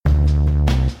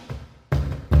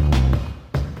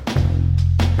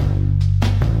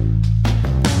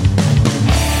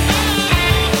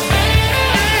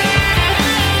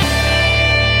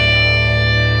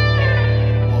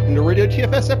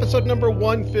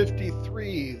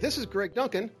53. This is Greg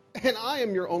Duncan, and I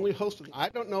am your only host. I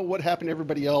don't know what happened to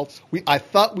everybody else. I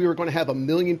thought we were going to have 1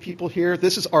 million people here.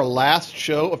 This is our last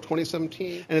show of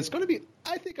 2017, and it's going to be,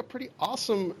 I think, a pretty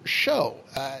awesome show.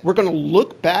 We're going to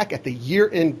look back at the year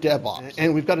in DevOps,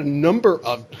 and we've got a number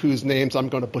of whose names I'm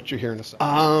going to butcher here in a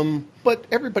second. But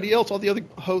everybody else, all the other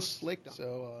hosts, Lake.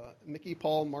 So Mickey,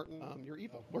 Paul, Martin, you're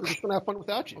evil. We're just going to have fun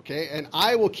without you, okay? And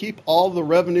I will keep all the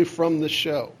revenue from the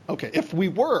show. Okay, if we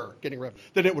were getting revenue,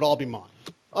 then it would all be mine.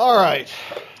 All right,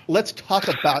 let's talk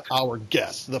about our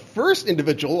guests. The first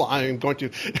individual I am going to,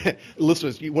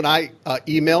 listeners, when I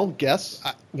email guests,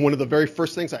 one of the very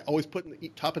first things I always put in the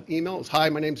top of the email is, hi,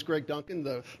 my name is Greg Duncan,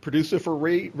 the producer for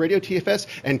Radio TFS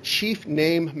and Chief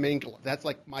Name Mangler. That's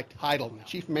like my title now,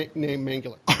 Chief Name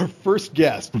Mangler. Our first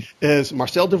guest is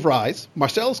Marcel de Vries.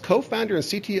 Marcel is co-founder and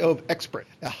CTO of Expert,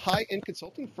 a high-end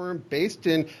consulting firm based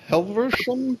in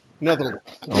Hilversum, Netherlands.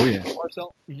 Oh, yeah.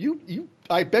 Marcel,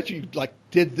 I bet you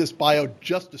did this bio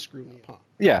just to screw me up.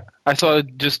 Yeah, I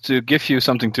thought just to give you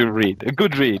something to read, a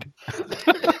good read.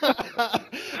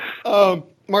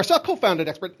 Marcel co-founded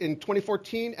Expert in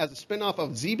 2014 as a spin-off of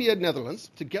Xebia Netherlands.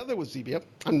 Together with Xebia,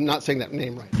 I'm not saying that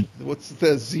name right. What's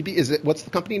the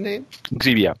company name?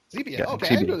 Xebia. Xebia. Yeah,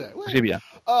 Okay, Xebia. I know that. Well, Xebia.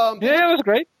 Yeah, it was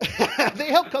great. They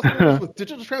help customers with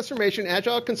digital transformation,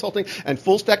 agile consulting, and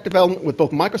full-stack development with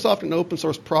both Microsoft and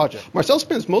open-source projects. Marcel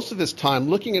spends most of his time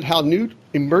looking at how new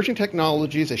emerging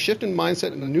technologies, a shift in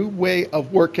mindset, and a new way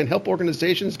of work can help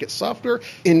organizations get software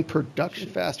in production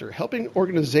faster. Helping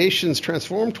organizations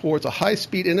transform towards a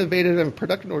high-speed, innovative, and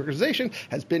productive organization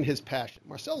has been his passion.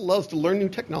 Marcel loves to learn new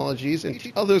technologies and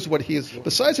teach others what he is.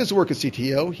 Besides his work as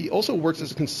CTO, he also works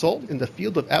as a consultant in the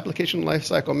field of application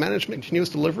lifecycle management, continuous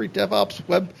delivery, DevOps,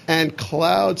 web, and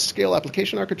cloud scale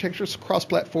application architectures,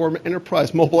 cross-platform,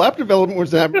 enterprise mobile app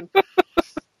development.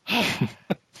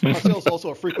 Marcel is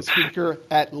also a frequent speaker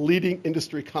at leading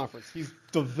industry conferences. He's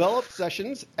developed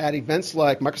sessions at events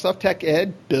like Microsoft Tech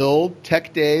Ed, Build,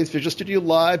 Tech Days, Visual Studio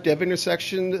Live, Dev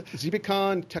Intersection,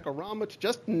 XebiaCon, Techorama, to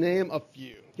just name a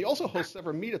few. He also hosts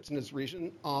several meetups in his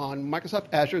region on Microsoft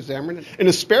Azure, Xamarin. In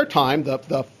his spare time,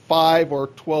 the 5 or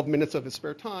 12 minutes of his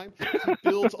spare time, he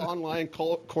builds online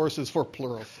courses for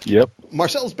Pluralsight. Yep.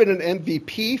 Marcel's been an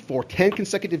MVP for 10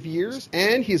 consecutive years,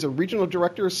 and he's a regional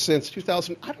director since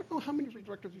 2000. I don't know how many regional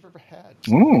directors you've ever had.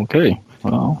 Oh, okay.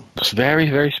 Well, it's very,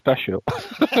 very special.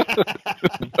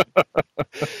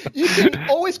 You can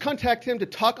always contact him to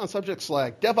talk on subjects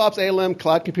like DevOps, ALM,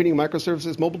 cloud computing,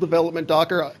 microservices, mobile development,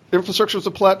 Docker, infrastructure as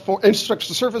a platform,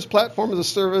 infrastructure service, platform as a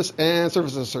service, and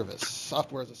service as a service.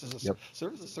 Software as a service. Yep.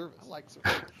 Service as a service. I like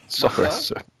service. Software as a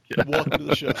service. Yeah. Welcome to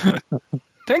the show.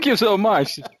 Thank you so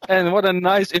much. And what a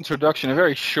nice introduction. A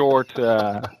very short,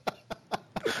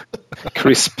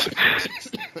 crisp.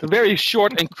 Very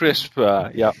short and crisp.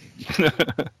 Yeah.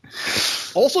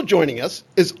 Also joining us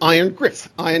is Ian Griff.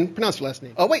 Ian, pronounce your last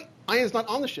name. Oh, wait. Ian's not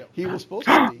on the show. He was supposed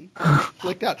to be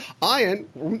flicked out. Ian,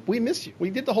 we miss you. We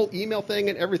did the whole email thing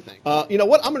and everything. You know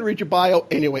what? I'm going to read your bio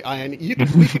anyway, Ian.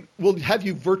 We'll have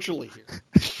you virtually here.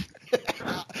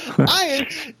 Ian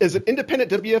is an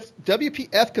independent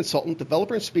WPF consultant,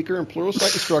 developer, and speaker, and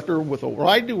Pluralsight instructor with a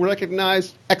widely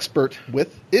recognized expert. He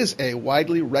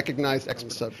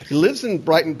lives in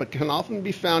Brighton, but can often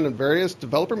be found in various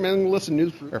developer mailing lists and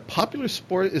news groups. Our popular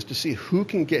sport is to see who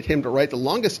can get him to write the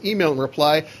longest email and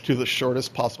reply to the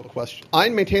shortest possible question.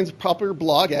 Ian maintains a popular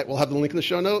blog we'll have the link in the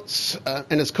show notes,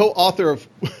 and is co-author of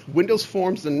Windows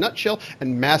Forms in a Nutshell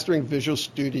and Mastering Visual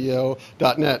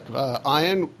Studio.net.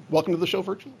 Ian, welcome to the show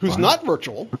virtually. Who's not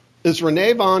virtual is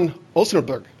René van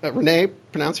Osnabrugge. René,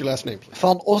 pronounce your last name, please.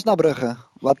 Van Osnabrugge.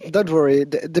 But don't worry,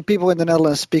 the people in the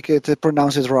Netherlands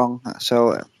pronounce it wrong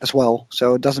as well,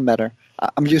 so it doesn't matter.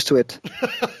 I'm used to it.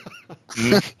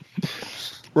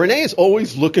 René is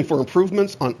always looking for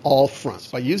improvements on all fronts.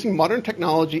 By using modern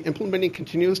technology, implementing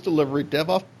continuous delivery,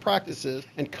 DevOps practices,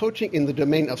 and coaching in the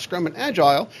domain of Scrum and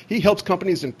Agile, he helps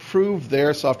companies improve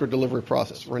their software delivery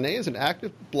process. René is an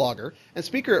active blogger and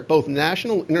speaker at both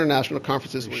national and international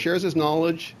conferences where he shares his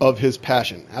knowledge of his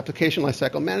passion, application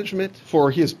lifecycle management,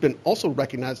 for he has been also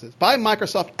recognized by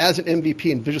Microsoft as an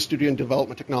MVP in Visual Studio and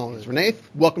development technologies. René,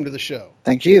 welcome to the show.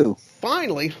 Thank you.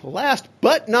 Finally, last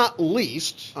but not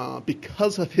least,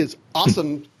 because of his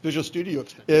awesome Visual Studio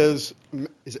is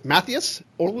it Matthias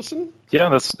Olausson? Yeah,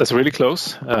 that's really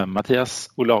close. Matthias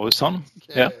Olausson.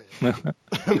 Okay. Yeah.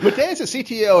 Matthias is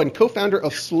CTO and co-founder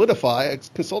of Solidify, a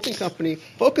consulting company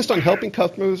focused on helping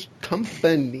customers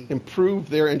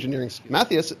improve their engineering skills.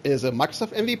 Matthias is a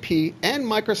Microsoft MVP and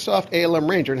Microsoft ALM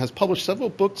Ranger and has published several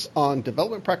books on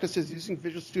development practices using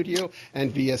Visual Studio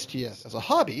and VSTS. As a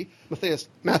hobby,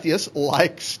 Matthias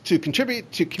likes to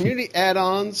contribute to community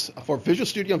add-ons for Visual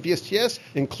Studio and VSTS,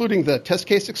 including the Test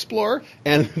Case Explorer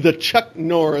and the Chuck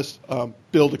Norris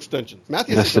build extensions.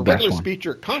 Matthias is a regular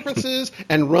speaker at conferences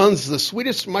and runs the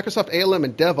Swedish Microsoft ALM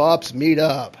and DevOps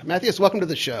meetup. Matthias, welcome to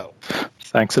the show.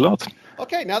 Thanks a lot.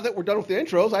 Okay, now that we're done with the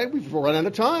intros, we've run out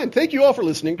of time. Thank you all for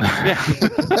listening.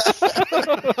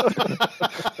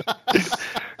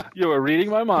 You were reading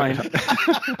my mind.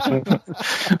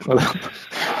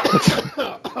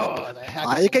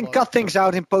 You can cut things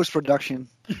out in post-production.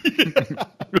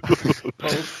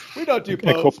 We don't do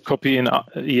post. Copy in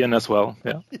Ian as well.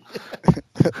 Yeah.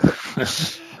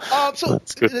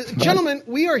 Gentlemen,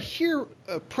 we are here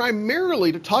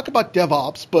primarily to talk about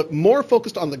DevOps, but more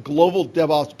focused on the global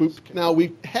DevOps boot. Now,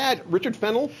 we've had Richard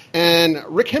Fennell and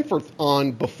Rick Hempforth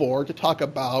on before to talk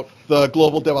about the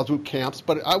global DevOps boot camps,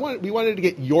 but we wanted to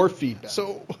get your feedback.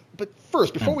 But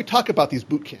first, before we talk about these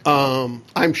boot camps,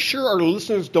 I'm sure our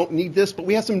listeners don't need this, but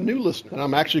we have some new listeners, and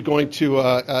I'm actually going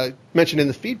to mention in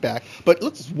the feedback. But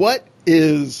what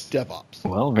is DevOps?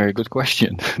 Well, very good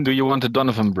question. Do you want a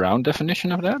Donovan Brown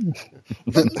definition of that?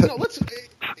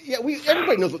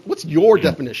 Everybody knows. What's your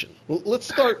definition? Well, let's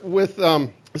start with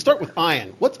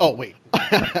Ian.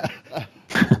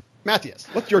 Matthias,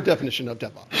 what's your definition of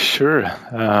DevOps? Sure.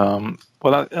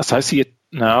 Well, as I see it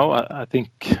now, I think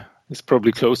it's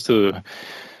probably close to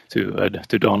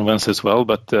Donovan's as well,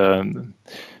 but the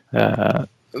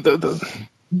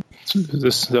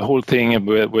whole thing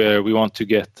where we want to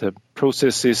get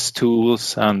processes,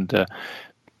 tools, and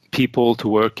people to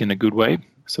work in a good way,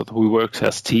 so that we work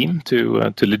as a team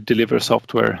to deliver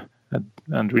software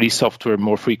and release software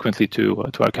more frequently to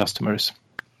our customers.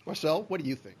 Marcel, what do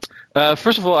you think?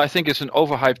 First of all, I think it's an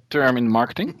overhyped term in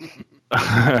marketing.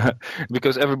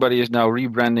 Because everybody is now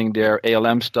rebranding their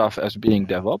ALM stuff as being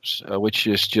DevOps, which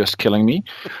is just killing me.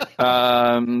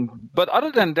 But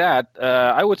other than that,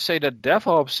 I would say that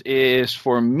DevOps is,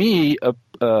 for me,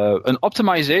 an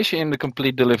optimization in the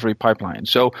complete delivery pipeline.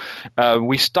 So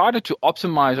we started to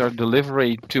optimize our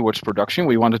delivery towards production.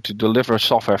 We wanted to deliver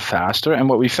software faster. And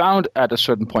what we found at a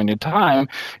certain point in time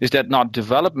is that not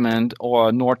development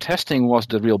nor testing was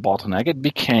the real bottleneck. It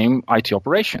became IT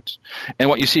operations. And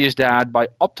what you see is that by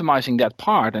optimizing that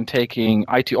part and taking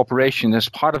IT operation as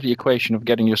part of the equation of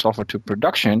getting your software to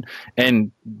production,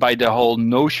 and by the whole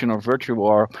notion of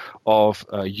virtual of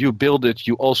you build it,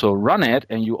 you also run it,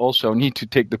 and you also need to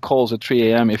take the calls at 3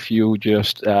 a.m. if you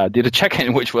just did a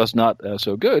check-in, which was not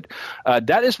so good.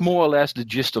 That is more or less the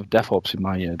gist of DevOps in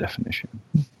my definition.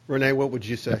 Renee, what would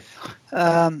you say?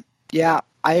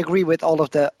 I agree with all of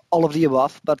the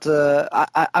above, but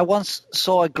I once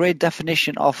saw a great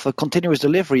definition of continuous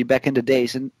delivery back in the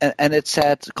days, and it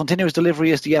said continuous delivery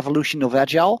is the evolution of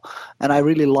Agile, and I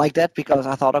really like that because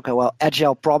I thought, okay, well,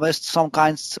 Agile promised some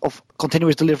kinds of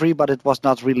continuous delivery, but it was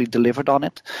not really delivered on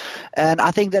it. And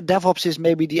I think that DevOps is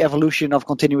maybe the evolution of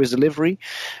continuous delivery,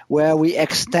 where we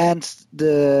extend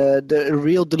the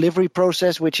real delivery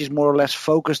process, which is more or less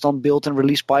focused on build and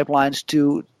release pipelines,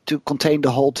 to contain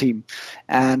the whole team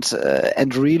and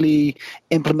really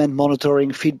implement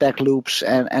monitoring, feedback loops,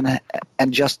 and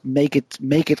just make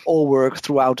it all work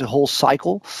throughout the whole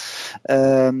cycle.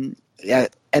 And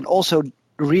also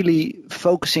really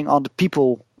focusing on the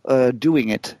people doing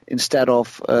it instead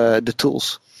of the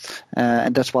tools,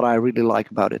 and that's what I really like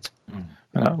about it.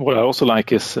 What I also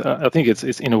like is I think it's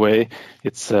in a way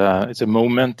it's a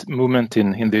movement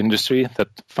in the industry that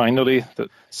finally the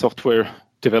software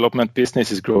development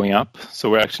business is growing up.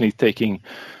 So we're actually taking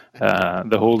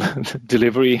the whole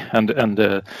delivery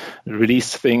and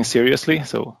release thing seriously.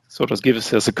 So sort of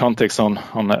gives us a context on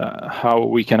how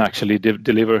we can actually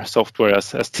deliver software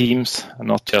as teams, and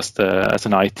not just as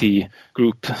an IT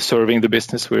group serving the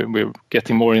business. We're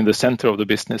getting more in the center of the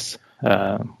business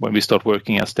when we start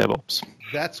working as DevOps.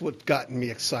 That's what got me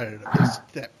excited about this,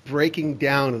 that breaking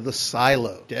down of the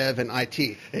silo, dev and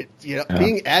IT.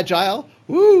 Being agile,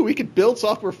 we could build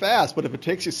software fast, but if it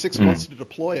takes you 6 months to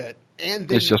deploy it, and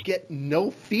then you get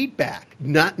no feedback,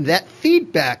 not that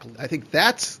feedback, I think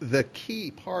that's the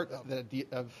key part of that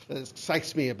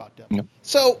excites me about DevOps. Yep.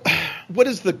 So what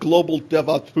is the Global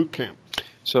DevOps Bootcamp?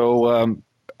 So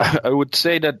I would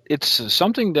say that it's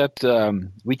something that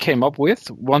we came up with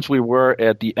once we were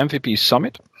at the MVP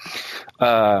Summit.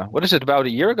 What is it, about a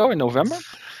year ago in November?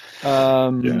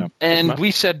 And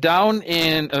we sat down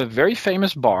in a very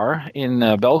famous bar in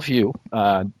Bellevue,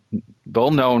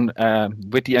 well known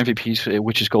with the MVPs,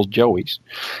 which is called Joey's.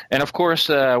 And of course,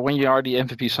 when you are the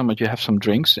MVP Summit, you have some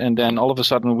drinks. And then all of a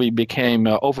sudden we became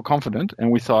overconfident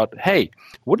and we thought, hey,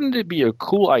 wouldn't it be a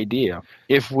cool idea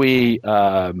if we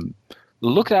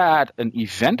looked at an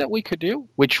event that we could do,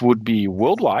 which would be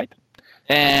worldwide,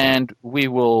 and we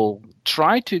will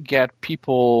try to get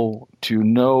people to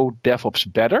know DevOps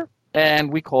better,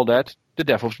 and we call that the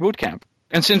DevOps Bootcamp.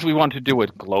 And since we want to do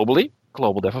it globally,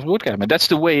 Global DevOps Bootcamp, and that's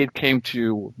the way it came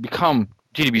to become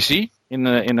GDBC in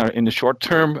the short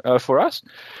term for us.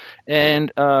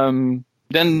 And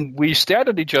then we stared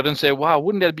at each other and said, wow,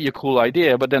 wouldn't that be a cool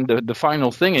idea? But then the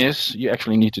final thing is you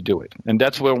actually need to do it. And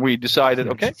that's where we decided,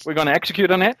 okay, we're going to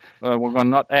execute on it. We're going to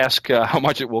not ask how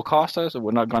much it will cost us.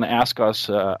 We're not going to ask us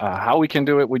how we can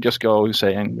do it. We just go and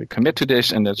say, and we commit to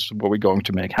this, and that's what we're going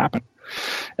to make happen.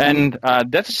 And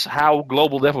that's how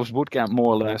Global DevOps Bootcamp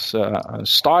more or less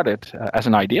started as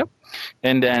an idea.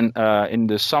 And then in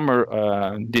the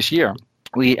summer this year,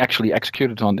 we actually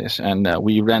executed on this, and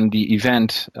we ran the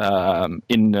event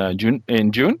in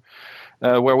June,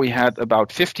 where we had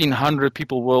about 1,500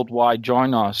 people worldwide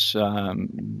join us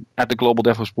at the Global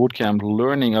DevOps Bootcamp,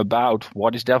 learning about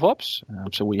what is DevOps.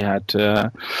 So we had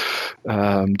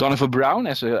Donovan Brown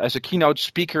as a keynote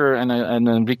speaker and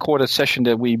a recorded session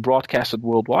that we broadcasted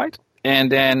worldwide.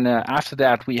 And then after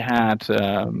that, we had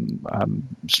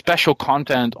special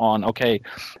content on, okay,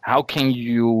 how can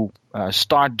you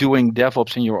start doing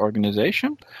DevOps in your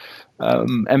organization?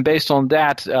 And based on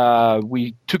that,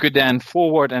 we took it then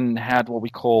forward and had what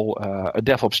we call a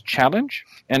DevOps challenge.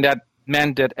 And that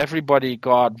meant that everybody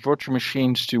got virtual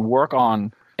machines to work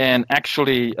on and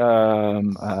actually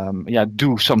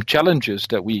do some challenges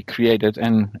that we created,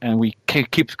 and we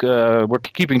we're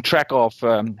keeping track of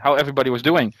how everybody was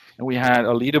doing, and we had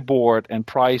a leaderboard and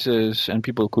prizes, and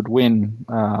people could win,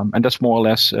 and that's more or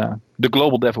less the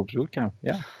Global DevOps Bootcamp.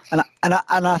 Yeah, and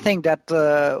I think that.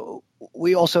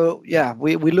 We also,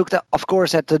 we looked at, of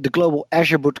course, at the Global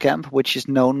Azure Bootcamp, which is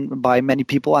known by many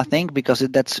people, I think, because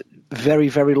that's a very,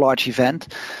 very large event.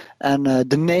 And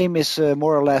the name is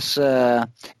more or less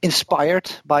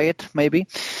inspired by it, maybe.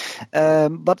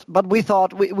 But we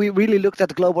thought, we really looked at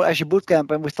the Global Azure Bootcamp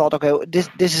and we thought, okay,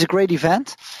 this is a great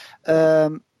event,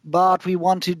 but we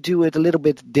want to do it a little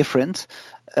bit different.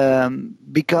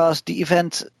 Because the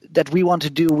event that we want to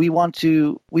do, we want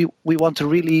to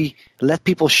really let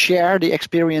people share the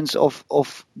experience of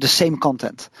the same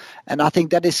content, and I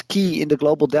think that is key in the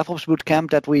Global DevOps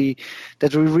Bootcamp, that we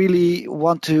really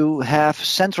want to have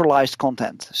centralized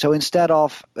content. So instead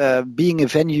of being a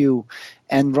venue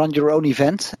and run your own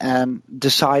event and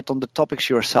decide on the topics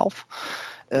yourself,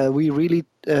 we really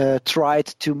tried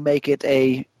to make it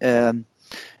a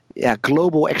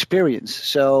global experience.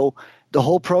 So the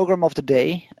whole program of the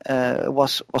day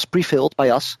was pre-filled by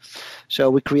us. So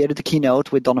we created the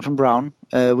keynote with Donovan Brown.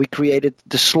 We created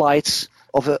the slides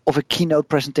of a keynote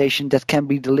presentation that can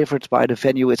be delivered by the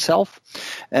venue itself.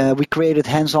 We created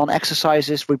hands-on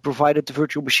exercises. We provided the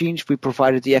virtual machines. We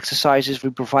provided the exercises. We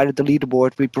provided the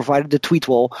leaderboard. We provided the tweet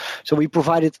wall. So we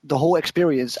provided the whole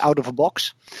experience out of a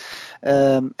box.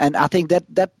 And I think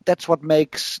that's what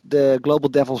makes the Global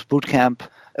DevOps Bootcamp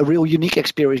a real unique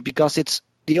experience, because it's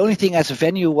the only thing as a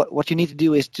venue, what you need to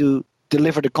do is to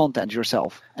deliver the content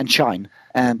yourself and shine.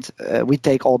 And we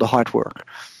take all the hard work.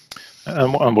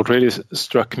 And what really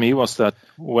struck me was that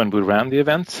when we ran the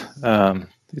event,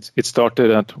 it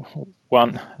started at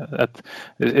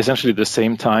essentially the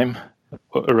same time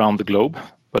around the globe,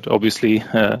 but obviously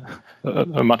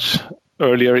much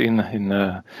earlier in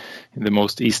the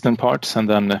most eastern parts, and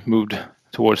then moved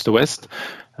towards the west.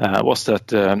 Was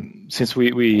that since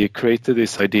we created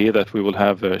this idea that we will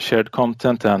have shared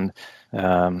content and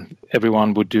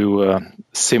everyone would do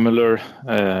similar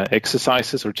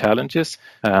exercises or challenges,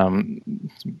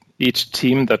 each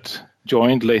team that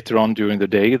joined later on during the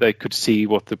day, they could see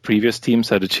what the previous teams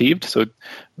had achieved. So it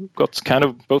got kind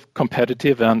of both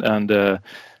competitive and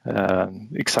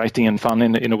exciting and fun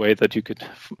in a way that you could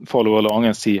follow along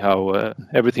and see how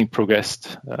everything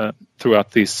progressed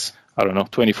throughout these,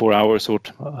 24 hours or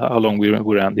how long we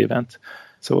ran the event.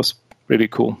 So it was really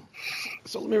cool.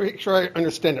 So let me make sure I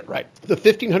understand it right. The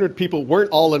 1,500 people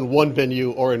weren't all in one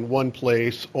venue or in one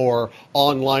place or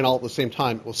online all at the same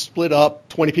time. It was split up,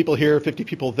 20 people here, 50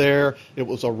 people there. It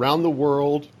was around the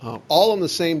world, all on the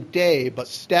same day, but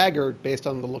staggered based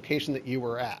on the location that you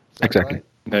were at. Exactly.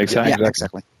 Right? Exactly. Yeah,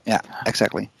 exactly. Yeah,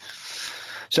 exactly.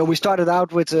 So we started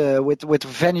out with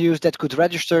venues that could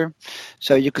register.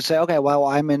 So you could say, okay, well,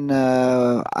 I'm in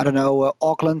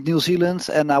Auckland, New Zealand,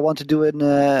 and I want to do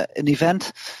an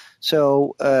event.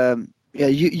 So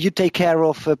you take care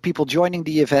of people joining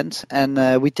the event,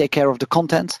 and we take care of the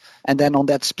content. And then on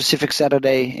that specific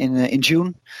Saturday in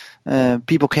June,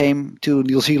 people came to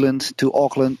New Zealand, to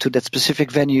Auckland, to that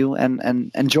specific venue,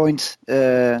 and joined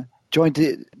the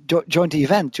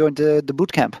event, joined the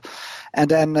boot camp. And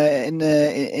then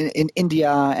in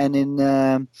India and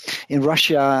in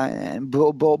Russia, and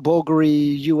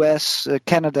Bulgaria, US,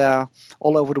 Canada,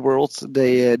 all over the world,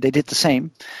 they did the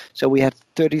same. So we had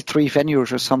 33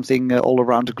 venues or something all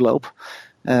around the globe,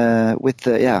 with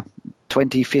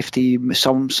 20, 50.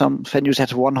 Some venues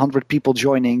had 100 people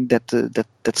joining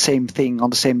that same thing on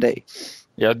the same day.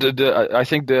 Yeah, I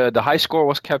think the high score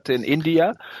was kept in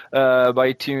India by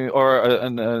a team or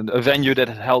a venue that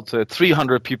held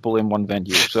 300 people in one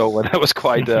venue. So that was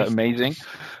quite amazing.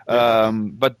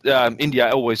 But India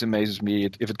always amazes me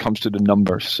if it comes to the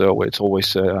numbers. So it's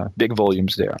always big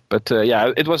volumes there. But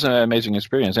it was an amazing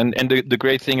experience. And the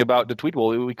great thing about the tweet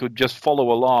wall, we could just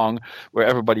follow along where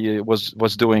everybody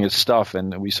was doing its stuff,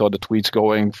 and we saw the tweets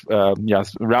going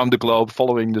around the globe,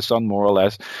 following the sun more or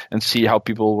less, and see how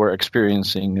people were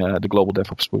experiencing the Global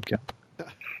DevOps Bootcamp.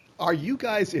 Are you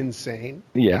guys insane?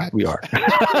 Yeah, we are.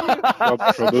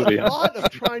 Probably. A lot of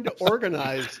trying to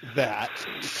organize that,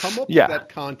 come up with that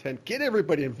content, get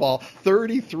everybody involved.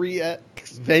 33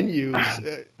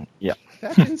 venues.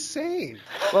 That's insane.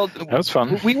 Well, that was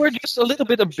fun. We were just a little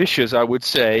bit ambitious, I would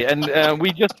say, and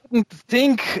we just didn't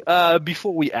think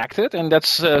before we acted, and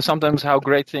that's sometimes how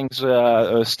great things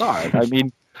start. I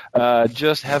mean,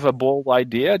 just have a bold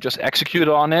idea, just execute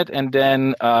on it, and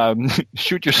then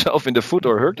shoot yourself in the foot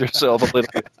or hurt yourself a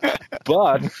little bit.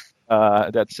 But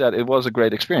that said, it was a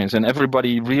great experience, and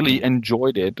everybody really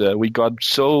enjoyed it. We got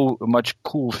so much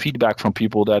cool feedback from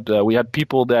people that we had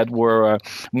people that were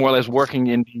more or less working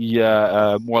in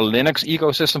the more Linux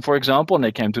ecosystem, for example, and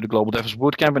they came to the Global DevOps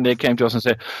Bootcamp, and they came to us and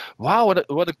said, wow,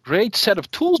 what a great set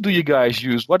of tools do you guys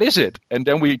use? What is it? And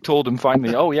then we told them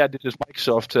finally, oh yeah, this is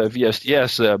Microsoft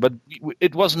VSTS, but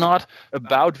it was not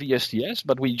about VSTS,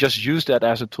 but we just used that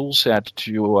as a tool set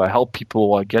to help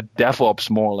people get DevOps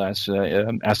more or less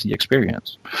as the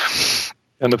experience.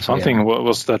 And the fun thing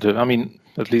was that, I mean,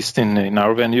 at least in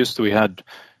our venues, we had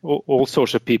all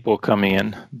sorts of people coming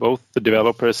in, both the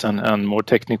developers and more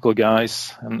technical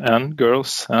guys and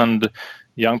girls and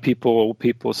young people, old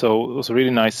people. So it was a really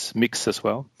nice mix as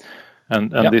well.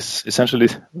 And this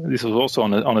was also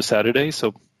on a Saturday,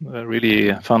 so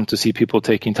really fun to see people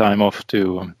taking time off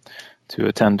to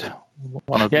attend.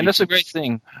 And that's a great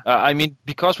thing. I mean,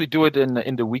 because we do it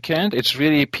in the weekend, it's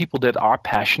really people that are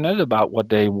passionate about what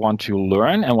they want to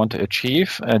learn and want to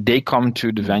achieve. They come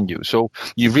to the venue. So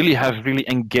you really have really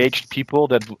engaged people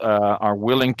that are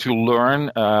willing to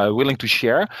learn, willing to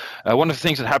share. One of the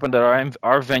things that happened at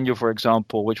our venue, for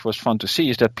example, which was fun to see,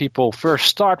 is that people first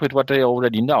start with what they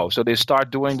already know. So they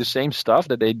start doing the same stuff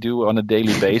that they do on a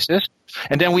daily basis.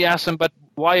 And then we ask them, but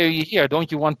why are you here? Don't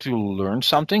you want to learn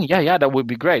something? Yeah, that would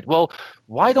be great. Well,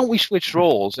 why don't we switch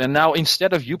roles? And now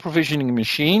instead of you provisioning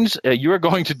machines, you're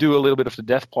going to do a little bit of the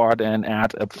dev part and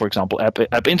add, for example,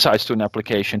 app insights to an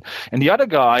application. And the other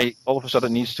guy all of a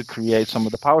sudden needs to create some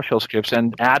of the PowerShell scripts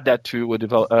and add that to a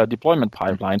deployment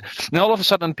pipeline. And all of a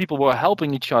sudden people were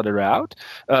helping each other out,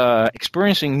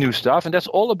 experiencing new stuff. And that's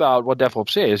all about what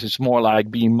DevOps is. It's more like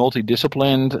being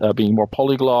multidisciplined, being more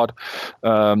polyglot,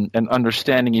 and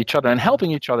understanding each other and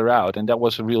helping each other out. And that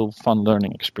was a real fun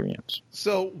learning experience.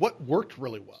 So what worked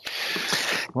really well?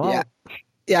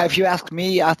 Yeah, if you ask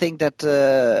me, I think that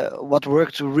what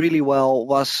worked really well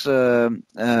was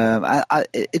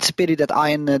it's a pity that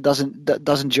Ian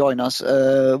doesn't join us.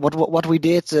 What we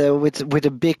did with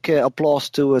a big applause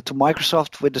to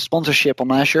Microsoft with the sponsorship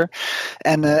on Azure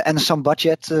and some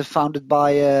budget founded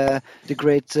by the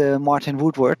great Martin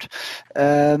Woodward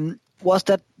was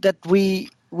that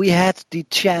we had the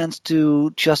chance to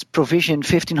just provision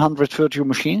 1,500 virtual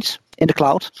machines in the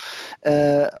cloud,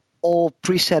 all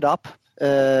pre-set up,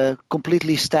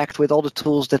 completely stacked with all the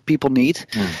tools that people need.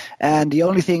 And the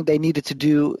only thing they needed to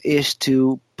do is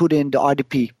to put in the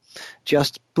RDP.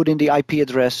 Just put in the IP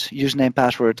address, username,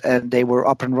 password, and they were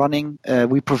up and running.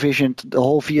 We provisioned the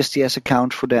whole VSTS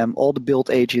account for them, all the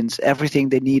build agents, everything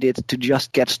they needed to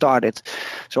just get started.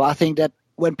 So I think that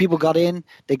when people got in,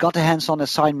 they got the hands-on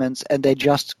assignments and they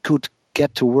just could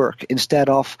get to work instead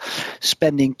of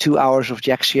spending 2 hours of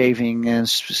jack shaving and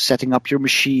setting up your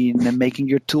machine and making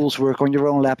your tools work on your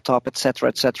own laptop, etc.,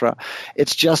 etc.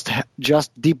 It's just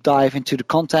deep dive into the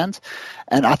content,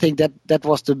 and I think that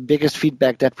was the biggest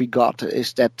feedback that we got,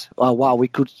 is that wow,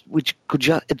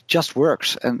 it just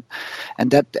works, and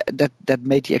that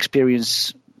made the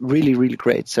experience really, really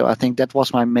great. So I think that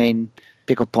was my main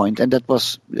pickup point, and that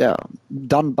was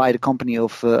done by the company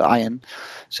of Ian.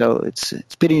 So it's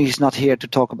pity he's not here to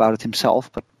talk about it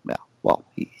himself, but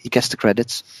he gets the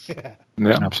credits.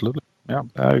 Yeah, absolutely. Yeah,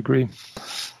 I agree.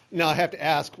 Now I have to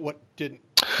ask, what didn't?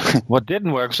 What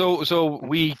didn't work? So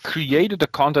we created the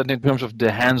content in terms of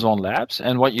the hands-on labs,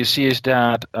 and what you see is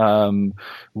that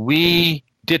we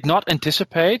did not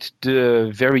anticipate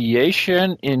the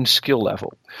variation in skill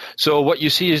level. So what you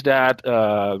see is that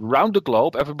around the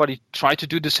globe, everybody tried to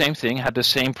do the same thing, had the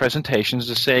same presentations,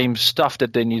 the same stuff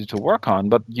that they needed to work on.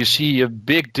 But you see a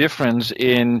big difference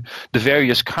in the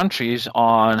various countries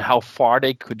on how far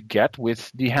they could get with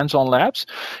the hands-on labs,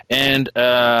 and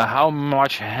how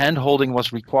much hand-holding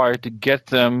was required to get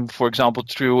them, for example,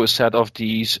 through a set of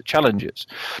these challenges.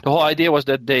 The whole idea was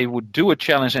that they would do a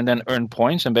challenge and then earn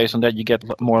points, and based on that you get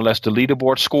more or less the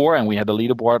leaderboard score, and we had the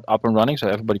leaderboard up and running so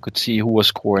everybody could see who was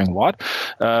scoring what.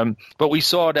 But we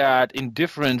saw that in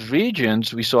different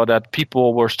regions, we saw that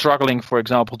people were struggling, for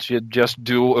example, to just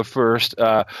do a first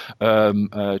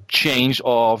change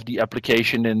of the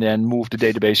application and then move the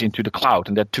database into the cloud.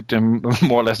 And that took them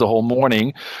more or less the whole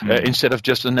morning instead of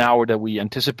just an hour that we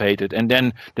anticipated. And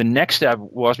then the next step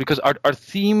was, because our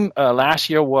theme last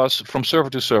year was from server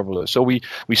to serverless. So we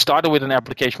started with an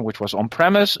application which was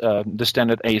on-premise, the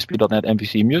standard ASP.NET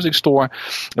MVC Music Store.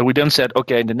 And we then said,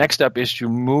 okay, the next step is to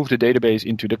move the database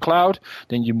into the cloud.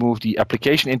 Then you move the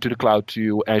application into the cloud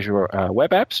to Azure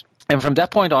Web Apps. And from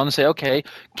that point on, say, okay,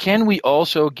 can we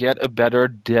also get a better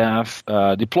dev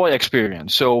deploy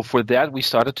experience? So for that, we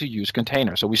started to use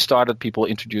containers. So we started people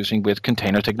introducing with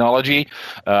container technology,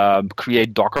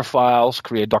 create Docker files,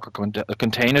 create Docker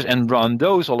containers, and run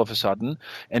those all of a sudden.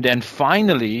 And then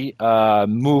finally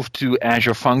move to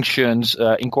Azure Functions,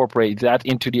 incorporate that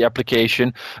into the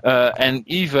application. And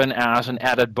even as an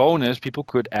added bonus, people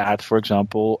could add, for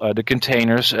example, the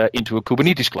containers into a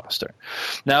Kubernetes cluster.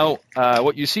 Now,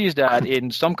 what you see is that in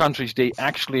some countries they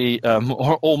actually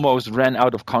almost ran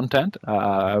out of content.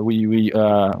 I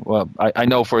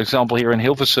know, for example, here in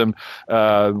Hilversum,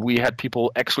 we had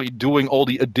people actually doing all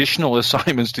the additional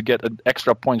assignments to get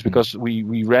extra points because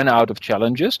we ran out of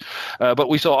challenges. But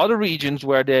we saw other regions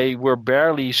where they were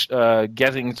barely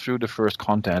getting through the first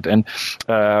content, and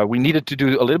we needed to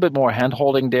do a little bit more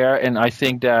hand-holding there. And I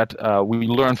think that we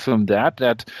learned from that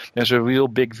there's a real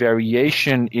big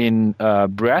variation in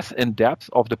breadth and depth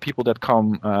of the people that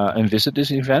come and visit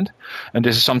this event, and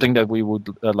this is something that we would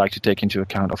like to take into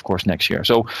account, of course, next year.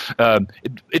 So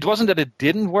it wasn't that it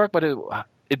didn't work, but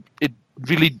it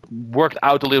really worked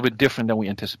out a little bit different than we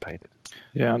anticipated.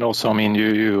 Yeah, and also, I mean,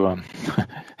 you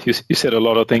said a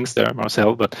lot of things there,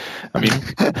 Marcel, but I mean,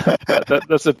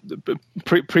 that's a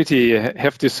pretty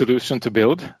hefty solution to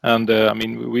build, and I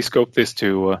mean, we scoped this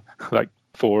to like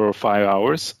 4 or 5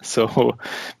 hours. So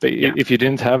if you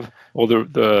didn't have all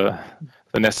the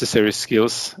necessary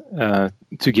skills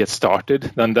to get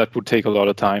started, then that would take a lot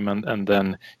of time, and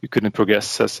then you couldn't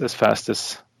progress as fast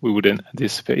as we would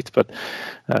anticipate. But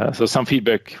so some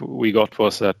feedback we got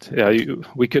was that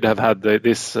we could have had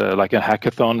this like a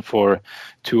hackathon for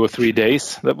 2 or 3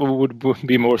 days. That would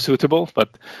be more suitable. But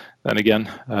then again,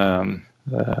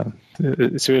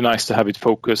 it's really nice to have it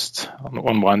focused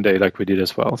on one day like we did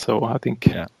as well. So I think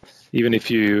even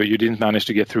if you didn't manage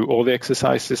to get through all the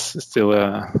exercises, it's still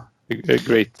a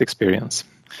great experience.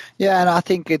 Yeah, and I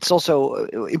think it's also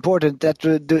important that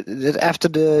that after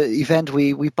the event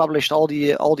we published all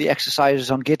the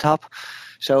exercises on GitHub.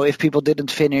 So if people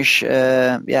didn't finish,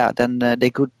 then they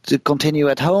could continue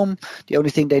at home. The only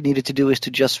thing they needed to do is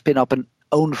to just spin up an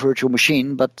own virtual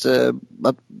machine, but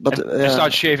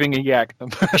start shaving a yak.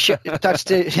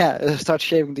 Start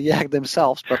shaving the yak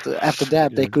themselves. But after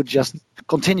that, they could just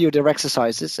continue their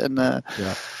exercises, and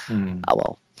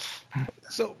well.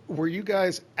 So were you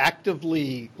guys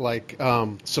actively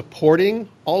supporting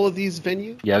all of these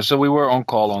venues? Yeah, so we were on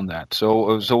call on that.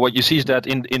 So what you see is that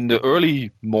in the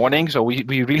early morning, so we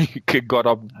really got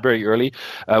up very early.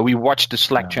 We watched the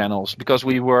Slack channels because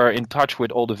we were in touch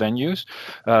with all the venues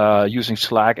using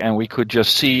Slack, and we could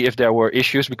just see if there were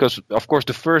issues because, of course,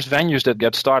 the first venues that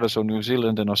get started, so New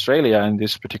Zealand and Australia in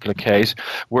this particular case,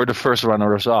 were the first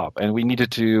runners-up. And we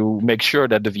needed to make sure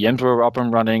that the VMs were up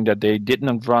and running, that they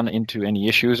didn't run into any any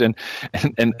issues. And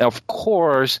of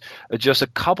course, just a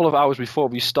couple of hours before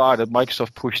we started,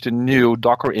 Microsoft pushed a new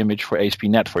Docker image for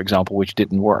ASP.NET, for example, which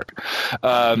didn't work.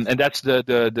 And that's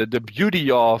the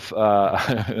beauty of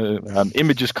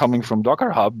images coming from Docker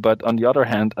Hub. But on the other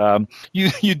hand,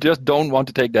 you just don't want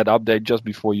to take that update just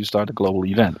before you start a global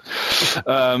event.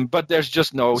 But there's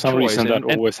just no For some choice. reason that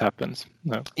always happens.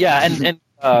 No. Yeah, and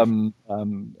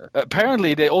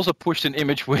apparently they also pushed an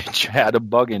image which had a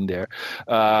bug in there,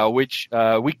 which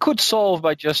we could solve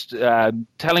by just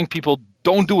telling people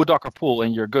don't do a Docker pull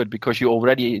and you're good, because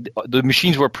the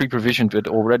machines were pre-provisioned with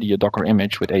already a Docker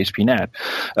image with ASP.NET.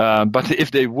 But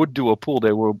if they would do a pull,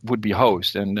 they would be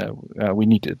host, and we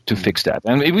needed to fix that.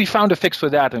 And we found a fix for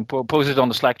that and posted it on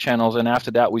the Slack channels. And after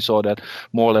that, we saw that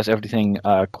more or less everything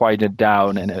quieted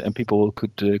down, and people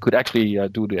could actually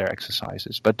do their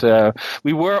exercises. But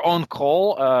we were on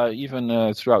call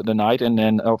even throughout the night. And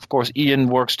then, of course, Ian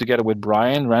works together with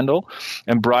Brian Randall,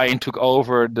 and Brian took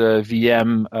over the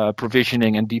VM provisioning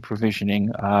and deprovisioning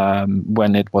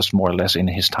when it was more or less in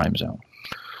his time zone.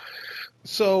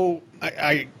 So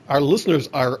our listeners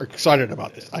are excited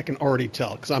about this. I can already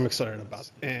tell because I'm excited about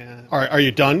it. And are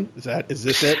you done? Is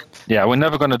this it? Yeah, we're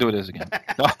never going to do this again.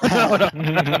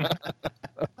 No.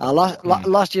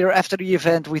 Last year after the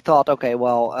event, we thought, okay,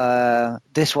 well,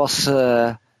 this was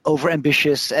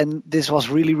over-ambitious, and this was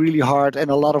really, really hard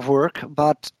and a lot of work.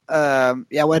 But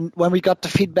when we got the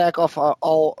feedback of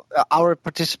all our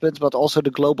participants, but also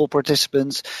the global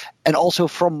participants, and also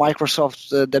from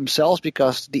Microsoft themselves,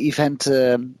 because the event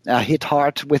hit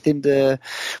hard within the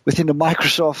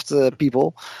Microsoft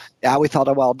people. Yeah, we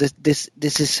thought, well, this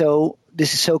is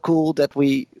so cool that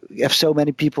we have so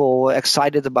many people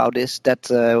excited about this that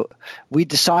we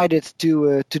decided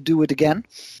to do it again.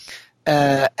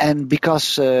 And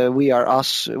because we are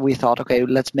us, we thought, okay,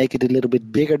 let's make it a little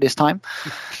bit bigger this time.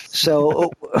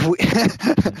 So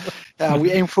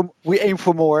we aim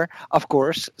for more, of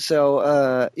course.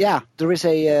 So there is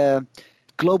a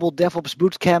Global DevOps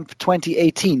Bootcamp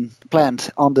 2018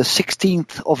 planned on the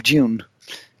 16th of June.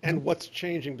 And what's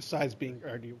changing besides being?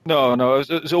 No.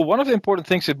 So one of the important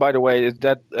things, by the way, is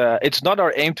that it's not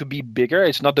our aim to be bigger.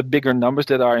 It's not the bigger numbers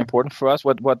that are important for us.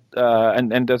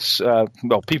 And that's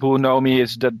people who know me,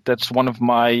 is that's one of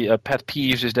my pet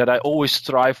peeves, is that I always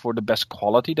strive for the best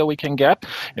quality that we can get,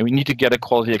 and we need to get a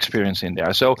quality experience in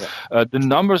there. So the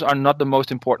numbers are not the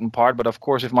most important part. But of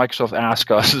course, if Microsoft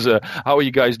asks us, how are you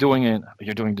guys doing? And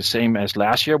you're doing the same as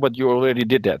last year, but you already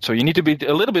did that. So you need to be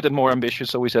a little bit more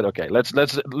ambitious. So we said, okay, let's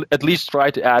at least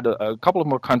try to add a couple of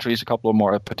more countries, a couple of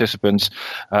more participants.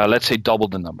 Let's say double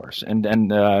the numbers, and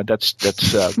that's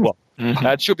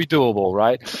that should be doable,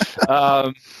 right?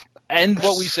 And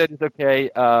what we said is, okay,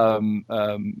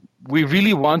 we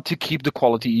really want to keep the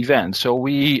quality event. So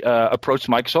we approached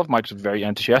Microsoft. Microsoft was very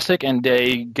enthusiastic, and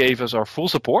they gave us our full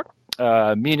support.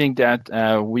 Meaning that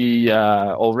we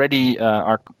already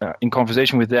are in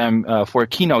conversation with them for a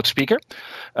keynote speaker,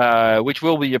 which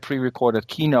will be a pre-recorded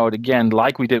keynote, again,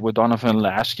 like we did with Donovan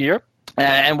last year.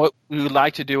 And what we would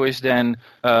like to do is then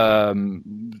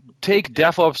take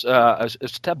DevOps a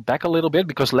step back a little bit,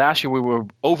 because last year we were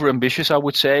over-ambitious, I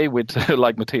would say, with,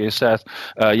 like Matthias said,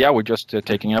 we're just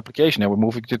taking an application, and we're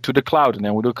moving to the cloud, and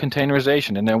then we do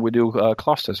containerization, and then we do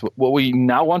clusters. What we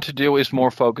now want to do is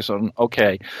more focus on,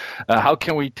 okay, how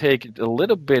can we take it a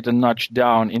little bit a notch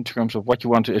down in terms of what you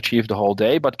want to achieve the whole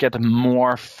day, but get a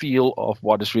more feel of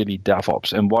what is really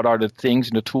DevOps, and what are the things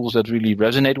and the tools that really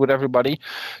resonate with everybody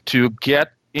to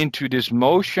get into this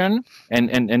motion,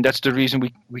 and that's the reason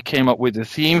we came up with the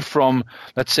theme from,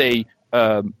 let's say,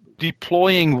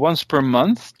 deploying once per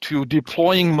month to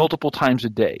deploying multiple times a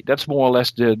day. That's more or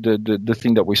less the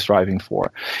thing that we're striving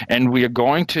for. And we are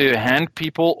going to hand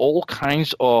people all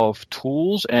kinds of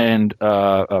tools and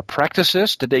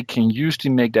practices that they can use to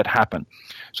make that happen.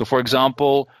 So, for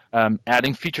example,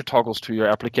 adding feature toggles to your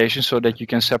application so that you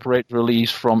can separate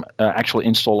release from actual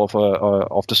install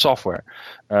of the software.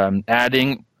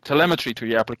 Adding telemetry to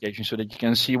your application so that you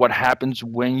can see what happens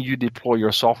when you deploy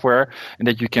your software, and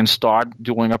that you can start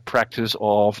doing a practice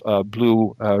of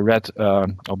blue-red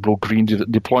or blue-green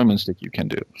deployments that you can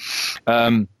do.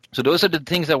 So those are the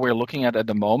things that we're looking at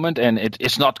the moment, and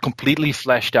it's not completely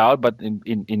fleshed out, but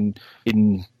in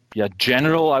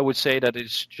general, I would say that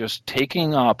it's just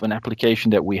taking up an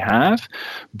application that we have,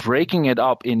 breaking it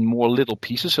up in more little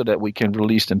pieces so that we can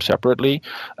release them separately.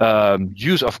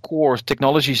 Use, of course,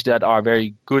 technologies that are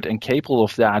very good and capable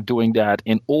of that, doing that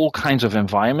in all kinds of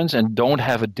environments and don't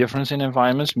have a difference in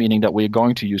environments, meaning that we're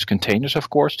going to use containers, of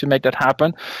course, to make that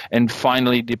happen. And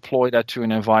finally, deploy that to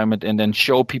an environment and then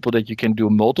show people that you can do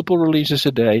multiple releases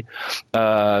a day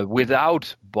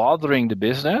without bothering the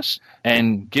business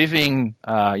and giving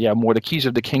more the keys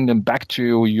of the kingdom back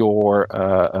to your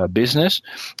business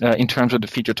in terms of the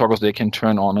feature toggles they can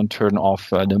turn on and turn off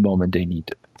the moment they need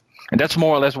it. And that's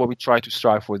more or less what we try to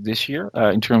strive for this year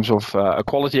in terms of a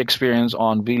quality experience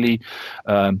on really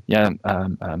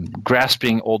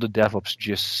grasping all the DevOps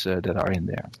gists that are in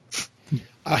there.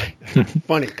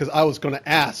 Funny, because I was going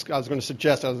to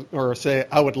suggest, or say,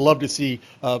 I would love to see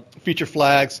feature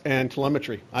flags and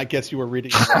telemetry. I guess you were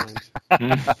reading your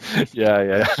minds.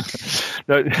 Yeah.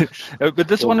 But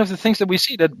that's one of the things that we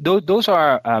see, that those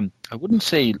are, I wouldn't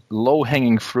say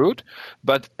low-hanging fruit,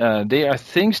 but they are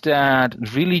things that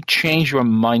really change your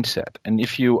mindset. And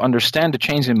if you understand the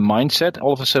change in mindset,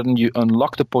 all of a sudden you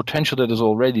unlock the potential that is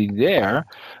already there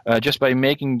just by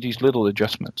making these little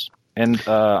adjustments. And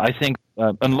I think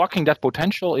unlocking that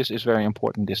potential is very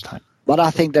important this time. But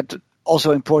I think that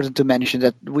also important to mention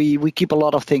that we keep a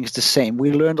lot of things the same.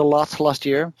 We learned a lot last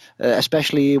year,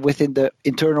 especially within the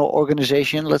internal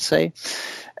organization, let's say.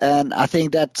 And I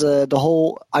think that the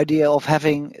whole idea of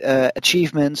having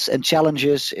achievements and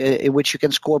challenges in which you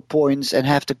can score points and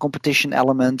have the competition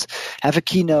element, have a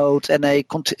keynote and a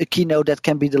keynote that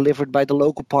can be delivered by the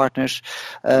local partners,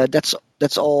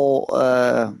 that's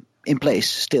all in place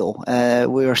still.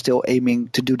 We are still aiming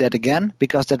to do that again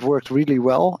because that worked really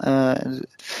well.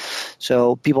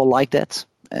 So people like that.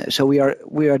 So we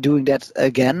are doing that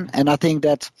again. And I think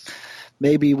that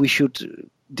maybe we should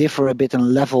differ a bit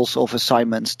in levels of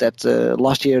assignments. That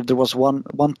last year there was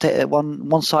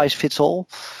one size fits all,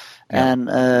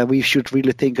 and we should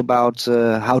really think about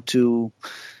how to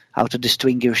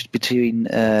distinguish between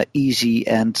easy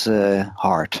and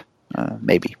hard,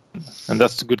 maybe. And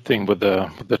that's the good thing with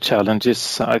the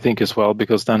challenges, I think, as well,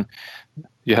 because then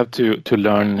you have to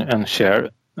learn and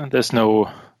share. And there's no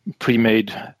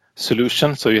pre-made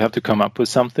solution, so you have to come up with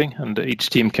something, and each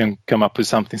team can come up with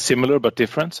something similar but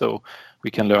different. So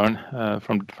we can learn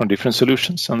from different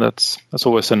solutions, and that's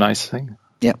always a nice thing.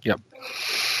 Yeah.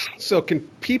 So can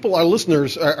people, our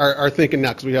listeners are thinking now,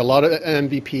 because we got a lot of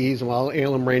MVPs and a lot of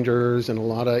ALM Rangers and a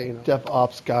lot of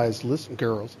DevOps guys,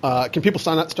 girls. Can people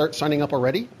start signing up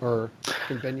already, or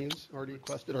can venues already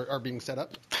requested or are being set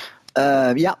up?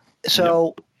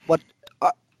 So what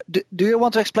do you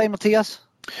want to explain, Matthias?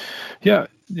 Yeah.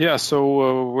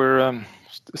 So we're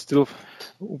still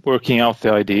working out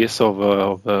the ideas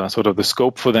of sort of the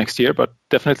scope for next year, but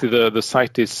definitely the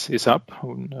site is up.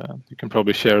 You can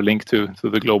probably share a link to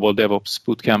the Global DevOps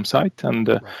Bootcamp site,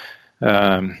 and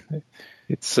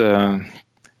it's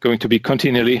going to be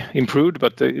continually improved,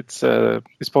 but it's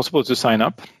possible to sign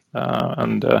up,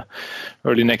 and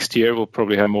early next year we'll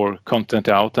probably have more content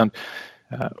out. And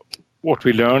what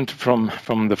we learned from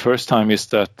the first time is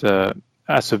that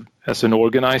as an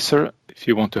organizer, if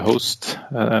you want to host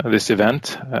this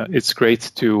event, it's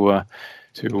great to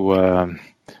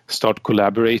start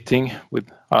collaborating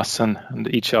with us and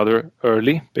each other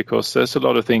early, because there's a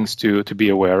lot of things to be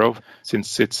aware of,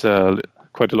 since it's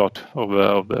quite a lot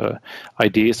of the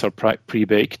ideas are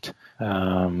pre-baked.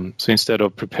 So instead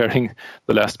of preparing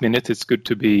the last minute, it's good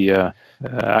to be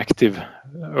active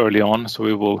early on. So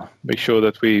we will make sure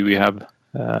that we have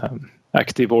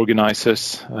active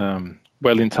organizers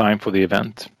well in time for the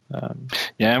event.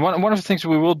 And one of the things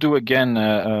we will do again,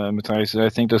 Matthias, I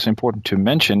think that's important to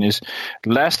mention, is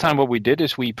last time what we did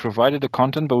is we provided the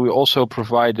content, but we also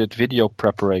provided video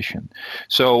preparation.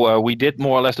 So we did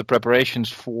more or less the preparations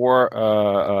for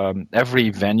every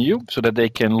venue, so that they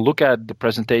can look at the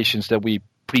presentations that we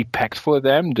pre-packed for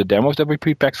them, the demos that we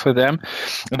pre-packed for them.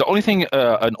 And the only thing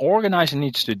an organizer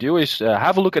needs to do is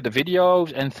have a look at the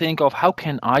videos and think of, how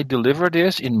can I deliver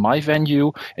this in my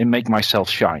venue and make myself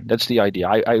shine? That's the idea.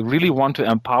 I really want to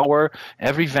empower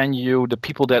every venue. The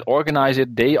people that organize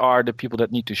it, they are the people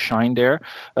that need to shine there,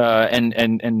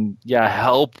 and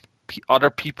help other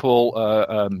people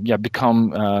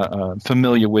become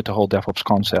familiar with the whole DevOps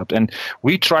concept. And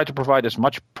we try to provide as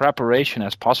much preparation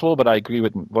as possible, but I agree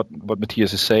with what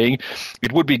Matthias is saying.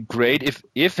 It would be great if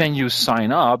venues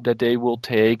sign up that they will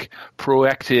take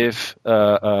proactive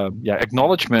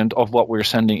acknowledgement of what we're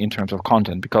sending in terms of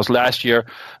content. Because last year,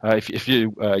 if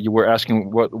you were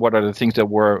asking what are the things that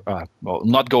were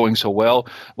not going so well,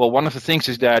 one of the things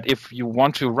is that if you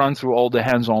want to run through all the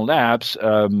hands-on labs,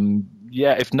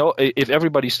 if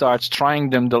everybody starts trying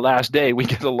them the last day, we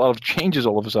get a lot of changes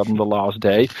all of a sudden the last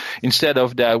day. Instead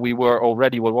of that, we were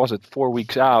already 4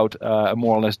 weeks out,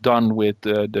 more or less done with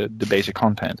the basic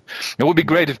content. It would be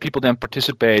great if people then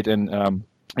participate and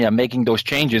making those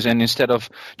changes, and instead of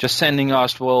just sending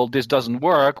us, this doesn't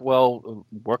work,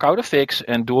 work out a fix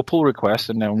and do a pull request,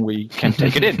 and then we can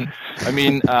take it in. I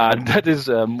mean, that is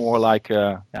more like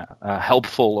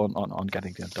helpful on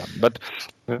getting that done. But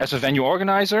as a venue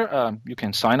organizer, you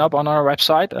can sign up on our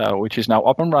website, which is now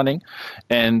up and running,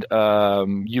 and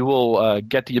you will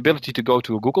get the ability to go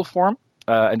to a Google form.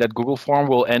 And that Google form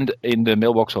will end in the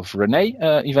mailbox of Rene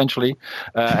eventually,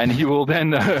 and he will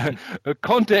then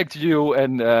contact you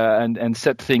and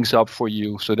set things up for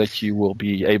you so that you will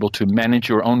be able to manage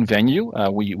your own venue.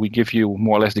 We give you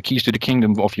more or less the keys to the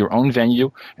kingdom of your own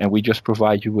venue, and we just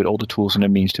provide you with all the tools and the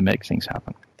means to make things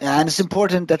happen. And it's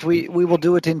important that we will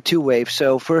do it in 2 waves.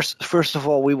 So first of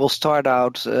all, we will start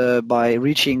out by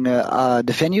reaching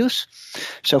the venues.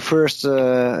 So first,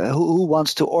 who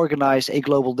wants to organize a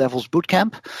Global DevOps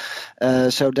Bootcamp?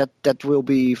 So that will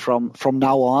be from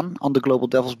now on the Global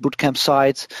DevOps Bootcamp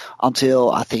site until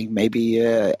I think maybe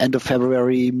end of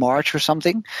February, March or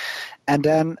something. And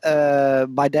then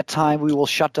by that time, we will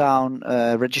shut down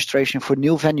registration for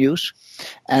new venues.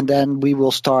 And then we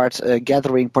will start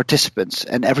gathering participants.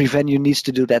 And every venue needs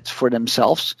to do that for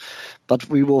themselves. But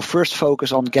we will first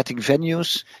focus on getting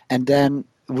venues, and then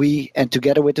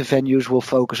together with the venues, will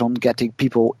focus on getting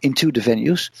people into the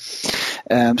venues.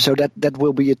 So that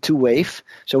will be a 2-wave.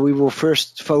 So we will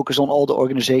first focus on all the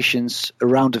organizations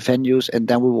around the venues, and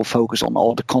then we will focus on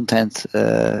all the content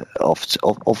of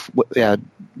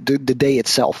the day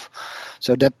itself.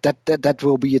 So that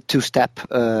will be a 2-step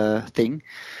thing.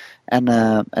 And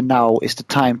now is the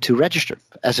time to register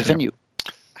as a venue.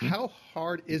 How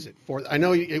hard is it I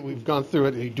know we've gone through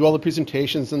it, you do all the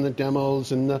presentations and the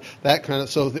demos and that kind of,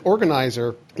 so the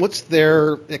organizer, what's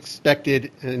their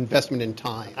expected investment in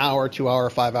time? Hour, 2 hour,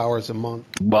 5 hours a month?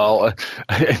 Well,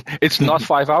 it's not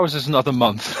 5 hours, it's not a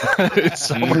month. It's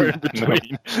somewhere in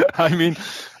between. I mean,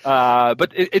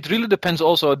 but it really depends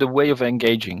also on the way of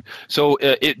engaging. So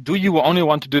do you only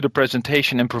want to do the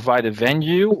presentation and provide a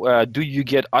venue? Do you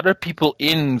get other people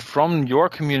in from your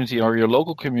community or your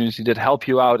local community that help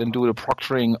you out and do the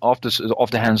proctoring of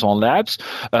the hands-on labs?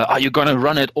 Are you going to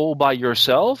run it all by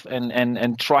yourself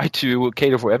and try to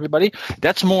cater for everybody?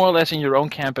 That's more or less in your own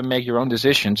camp and make your own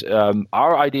decisions.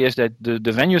 Our idea is that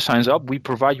the venue signs up. We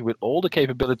provide you with all the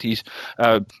capabilities.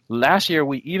 Last year,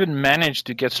 we even managed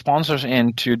to get sponsors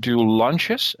in to do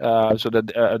lunches, so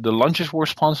that the lunches were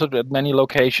sponsored at many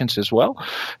locations as well.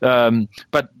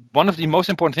 But one of the most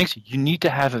important things, you need to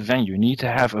have a venue. You need to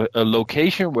have a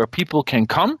location where people can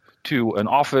come to an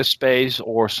office space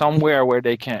or somewhere where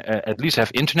they can at least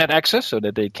have internet access so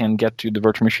that they can get to the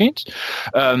virtual machines,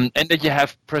 and that you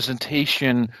have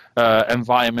presentation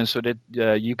environments so that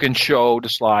you can show the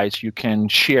slides, you can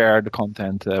share the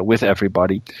content with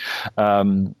everybody.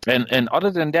 And other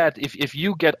than that, if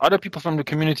you get other people from the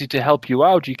community to help you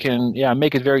out, you can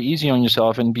make it very easy on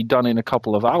yourself and be done in a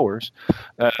couple of hours.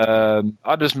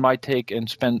 Others might take and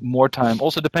spend more time,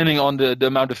 also depending on the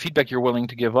amount of feedback you're willing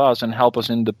to give us and help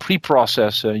us in the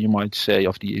pre-process, you might say,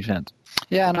 of the event.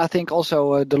 Yeah, and I think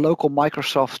also the local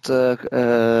Microsoft,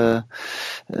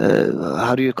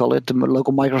 how do you call it? The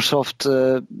local Microsoft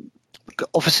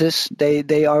offices,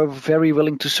 they are very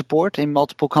willing to support in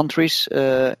multiple countries,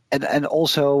 and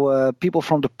also people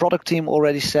from the product team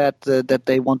already said that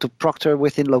they want to proctor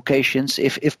within locations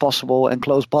if possible and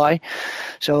close by.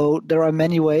 So there are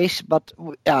many ways, but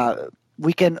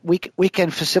we can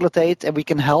facilitate and we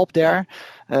can help there.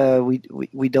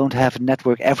 We don't have a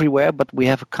network everywhere, but we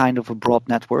have a kind of a broad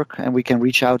network, and we can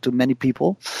reach out to many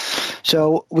people.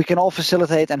 So we can all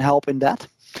facilitate and help in that.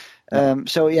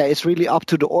 It's really up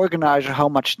to the organizer how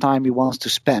much time he wants to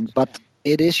spend, but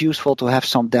it is useful to have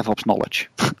some DevOps knowledge.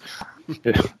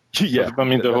 Yeah, I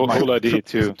mean, the whole idea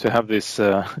to have this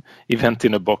event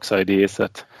in a box idea is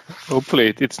that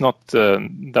hopefully it's not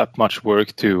that much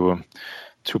work to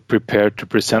prepare to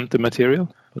present the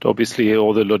material. But obviously,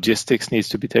 all the logistics needs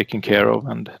to be taken care of,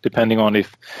 and depending on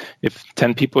if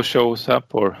 10 people shows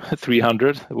up or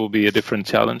 300, it will be a different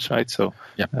challenge, right? So,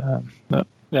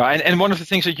 Yeah, and one of the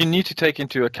things that you need to take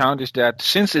into account is that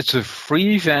since it's a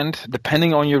free event,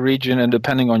 depending on your region and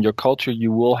depending on your culture,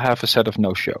 you will have a set of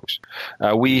no-shows.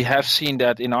 We have seen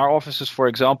that in our offices, for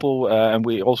example, and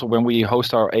we also, when we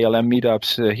host our ALM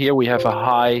meetups here, we have a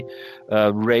high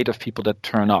rate of people that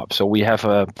turn up. So we have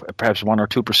perhaps 1 or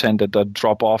 2% that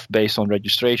drop off based on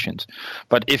registrations.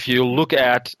 But if you look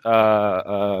at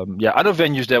other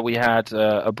venues that we had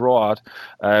abroad,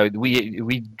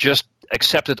 we just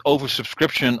accepted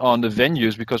oversubscription on the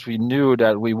venues because we knew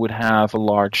that we would have a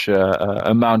large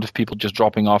amount of people just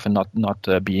dropping off and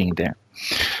not being there.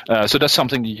 So that's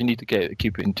something that you need to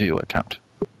keep into account.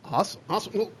 Awesome.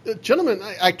 Well, gentlemen,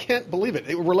 I can't believe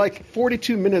it. We're like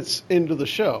 42 minutes into the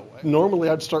show. Normally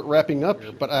I'd start wrapping up,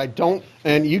 but I don't.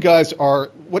 And you guys are,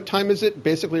 what time is it,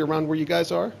 basically around where you guys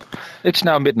are? It's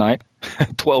now midnight,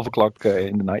 12 o'clock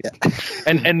in the night.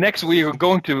 And next we are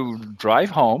going to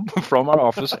drive home from our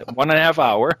office 1.5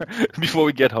 hours before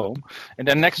we get home. And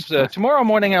then tomorrow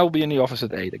morning I will be in the office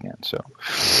at 8 again. So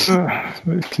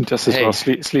we can just as well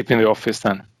sleep in the office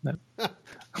then. No.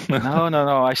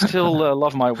 I still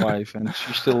love my wife, and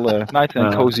she's still nice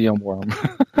and cozy and warm.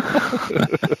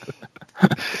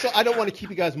 So I don't want to keep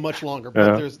you guys much longer,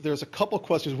 but there's a couple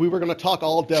questions. We were going to talk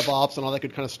all DevOps and all that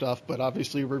good kind of stuff, but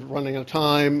obviously we're running out of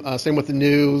time. Same with the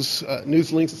news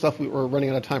links and stuff. We're running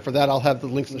out of time for that. I'll have the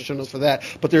links in the show notes for that.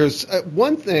 But there's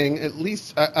one thing, at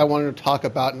least I wanted to talk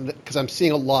about, because I'm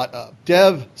seeing a lot of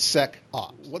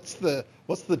DevSecOps. What's the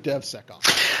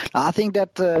DevSecOps?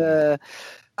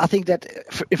 I think that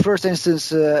in first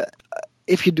instance,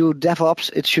 if you do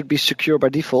DevOps, it should be secure by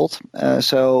default.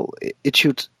 So it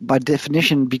should, by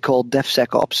definition, be called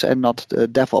DevSecOps and not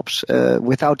DevOps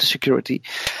without the security.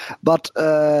 But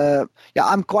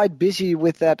I'm quite busy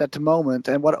with that at the moment.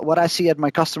 And what I see at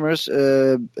my customers,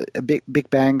 big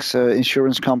banks,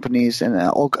 insurance companies, and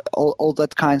all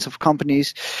that kinds of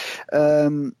companies,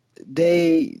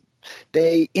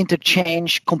 they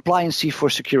interchange compliancy for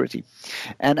security,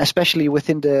 and especially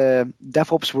within the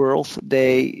DevOps world,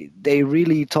 they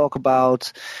really talk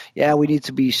about, we need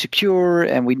to be secure,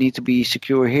 and we need to be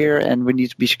secure here, and we need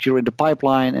to be secure in the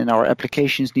pipeline, and our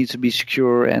applications need to be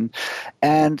secure, and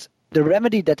the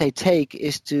remedy that they take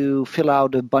is to fill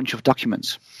out a bunch of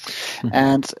documents,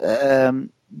 and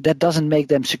that doesn't make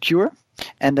them secure,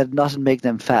 and that doesn't make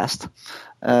them fast.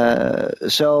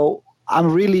 So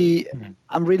I'm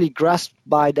really grasped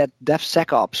by that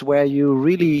DevSecOps, where you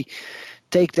really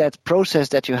take that process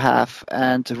that you have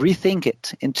and rethink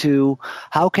it into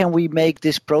how can we make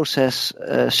this process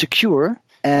secure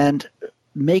and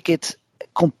make it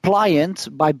compliant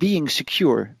by being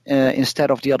secure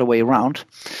instead of the other way around.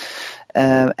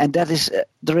 And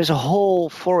there is a whole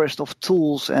forest of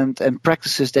tools and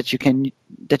practices that you can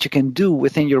do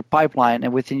within your pipeline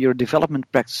and within your development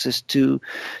practices to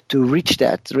reach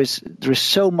that. There is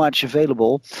so much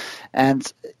available,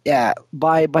 and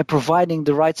by providing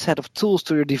the right set of tools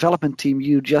to your development team,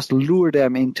 you just lure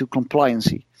them into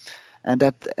compliancy, and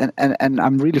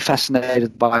I'm really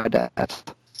fascinated by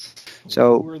that.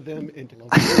 So lure them into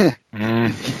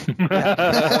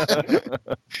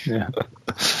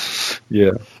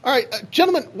Yeah. All right,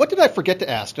 gentlemen, what did I forget to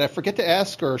ask? Did I forget to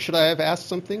ask, or should I have asked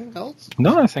something else?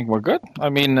 No, I think we're good. I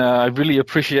mean, I really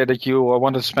appreciate that you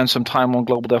wanted to spend some time on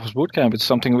Global DevOps Bootcamp. It's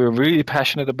something we're really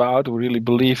passionate about. We really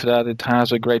believe that it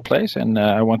has a great place, and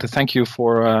I want to thank you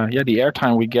for the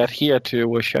airtime we get here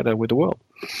to share that with the world.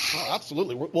 Oh,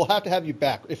 absolutely. We'll have to have you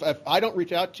back. If I don't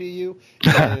reach out to you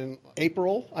in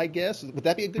April, I guess, would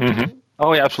that be a good time?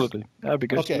 Oh, yeah, absolutely. That'd be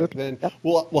good. Okay, then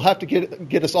we'll have to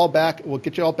get us all back. We'll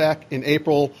get you all back in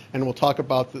April, and we'll talk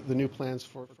about the new plans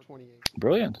for 2018.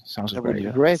 Brilliant. Sounds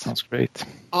great. Great. Sounds great.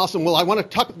 Awesome. Well, I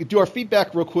want to do our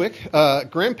feedback real quick.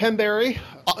 Graham Penberry,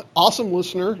 awesome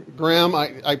listener. Graham,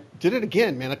 I did it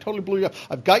again, man. I totally blew you up.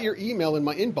 I've got your email in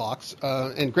my inbox,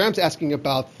 and Graham's asking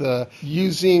about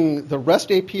using the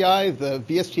REST API, the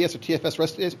VSTS or TFS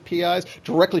REST APIs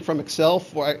directly from Excel.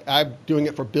 I'm doing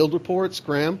it for build reports,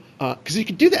 Graham, because you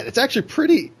can do that. It's actually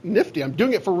pretty nifty. I'm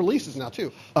doing it for releases now,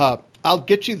 too. I'll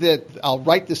get you that. I'll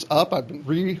write this up. I've been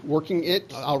reworking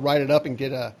it. I'll write it up and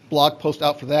get a blog post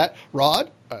out for that.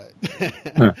 Rod,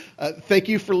 thank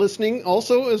you for listening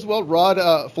also as well. Rod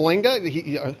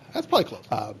Falenga, that's probably close.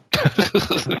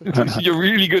 You're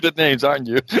really good at names, aren't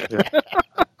you?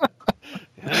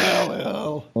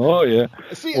 Well. Oh, yeah.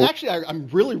 See, actually, I'm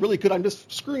really, really good. I'm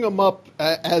just screwing them up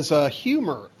as a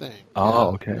humor thing. Oh,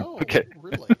 okay. No, okay.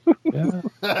 Really. Yeah.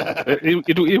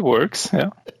 It works.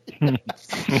 Yeah.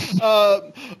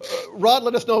 Rod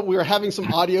let us know we were having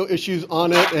some audio issues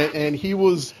on it, and he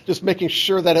was just making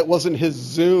sure that it wasn't his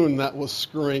Zune that was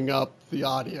screwing up the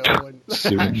audio and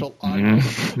the actual audio.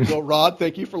 So, Rod,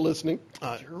 thank you for listening.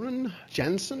 Jeroen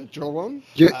Jensen? Jeroen?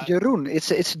 Jeroen.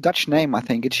 It's a Dutch name, I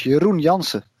think. It's Jeroen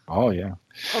Jansen. Oh, yeah.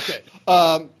 Okay.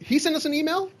 He sent us an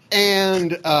email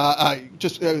and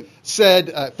just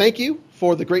said thank you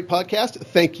for the great podcast.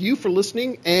 Thank you for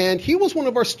listening. And he was one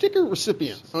of our sticker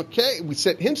recipients. Okay. We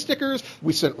sent him stickers.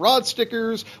 We sent Rod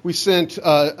stickers. We sent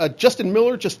Justin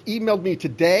Miller just emailed me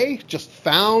today, just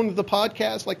found the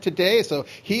podcast like today. So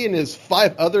he and his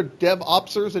 5 other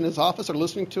DevOpsers in his office are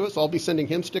listening to it. So I'll be sending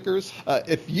him stickers.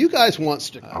 If you guys want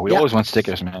stickers. We always want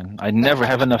stickers, man. I never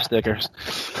have enough stickers.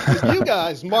 You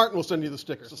guys, Martin will send you the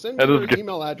stickers. So send me your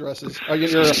email addresses, or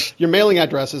your mailing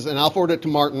addresses, and I'll forward it to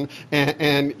Martin,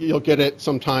 and you'll get it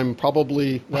sometime,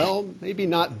 probably, well, maybe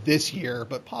not this year,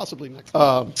 but possibly next.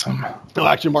 No,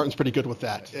 actually, Martin's pretty good with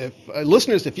that. If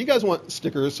listeners, if you guys want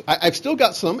stickers, I've still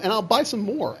got some, and I'll buy some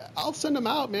more. I'll send them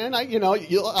out, man.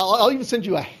 I'll even send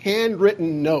you a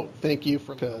handwritten note. Thank you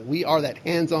for. We are that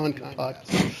hands-on kind of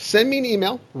podcast. Send me an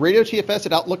email,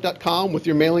 radiotfs@outlook.com with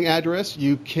your mailing address.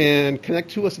 You can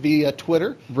connect to us via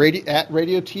Twitter, at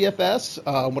RadioTFS.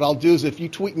 What I'll do is if you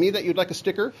tweet me that you'd like a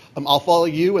sticker, I'll follow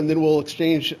you, and then we'll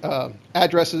exchange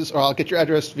addresses, or I'll get your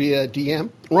address via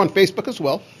DM. We're on Facebook as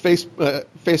well,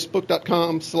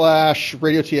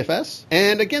 facebook.com/RadioTFS.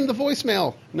 And again, the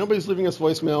voicemail. Nobody's leaving us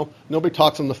voicemail. Nobody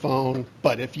talks on the phone.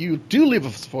 But if you do leave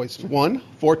us voice,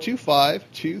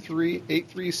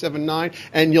 1-425-238379,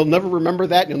 and you'll never remember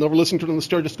that, you'll never listen to it on the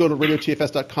store, just go to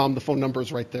RadioTFS.com. The phone number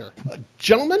is right there.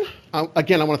 Gentlemen,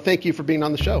 again, I want to thank you for being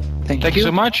on the show. Thank you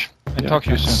so much, and talk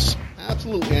to you soon.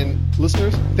 Absolutely. And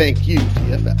listeners, thank you,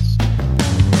 TFS.